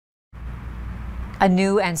A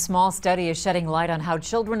new and small study is shedding light on how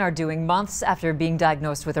children are doing months after being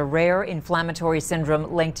diagnosed with a rare inflammatory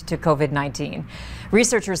syndrome linked to COVID-19.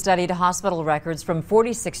 Researchers studied hospital records from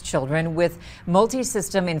 46 children with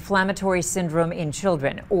multisystem inflammatory syndrome in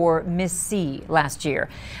children, or MIS-C, last year.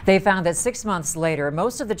 They found that 6 months later,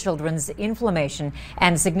 most of the children's inflammation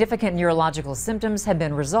and significant neurological symptoms had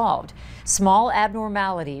been resolved. Small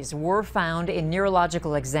abnormalities were found in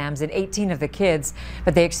neurological exams in 18 of the kids,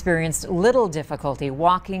 but they experienced little difficulty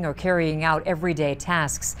walking or carrying out everyday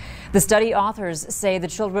tasks. The study authors say the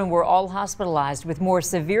children were all hospitalized with more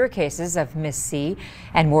severe cases of MIS-C,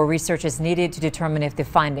 and more research is needed to determine if the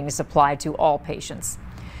findings apply to all patients.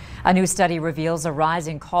 A new study reveals a rise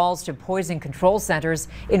in calls to poison control centers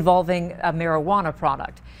involving a marijuana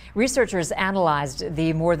product. Researchers analyzed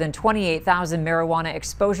the more than 28,000 marijuana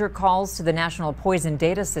exposure calls to the National Poison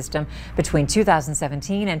Data System between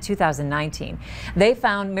 2017 and 2019. They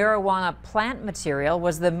found marijuana plant material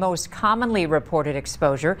was the most commonly reported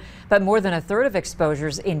exposure, but more than a third of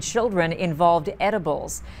exposures in children involved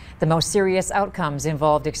edibles. The most serious outcomes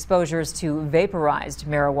involved exposures to vaporized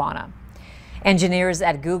marijuana. Engineers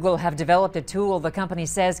at Google have developed a tool the company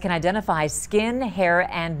says can identify skin, hair,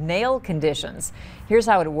 and nail conditions. Here's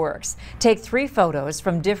how it works. Take 3 photos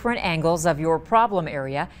from different angles of your problem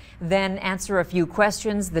area, then answer a few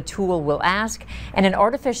questions the tool will ask, and an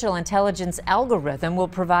artificial intelligence algorithm will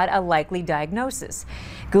provide a likely diagnosis.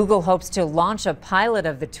 Google hopes to launch a pilot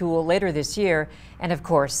of the tool later this year, and of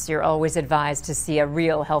course, you're always advised to see a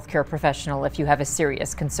real healthcare professional if you have a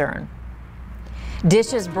serious concern.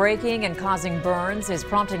 Dishes breaking and causing burns is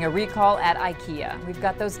prompting a recall at IKEA. We've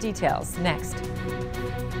got those details next.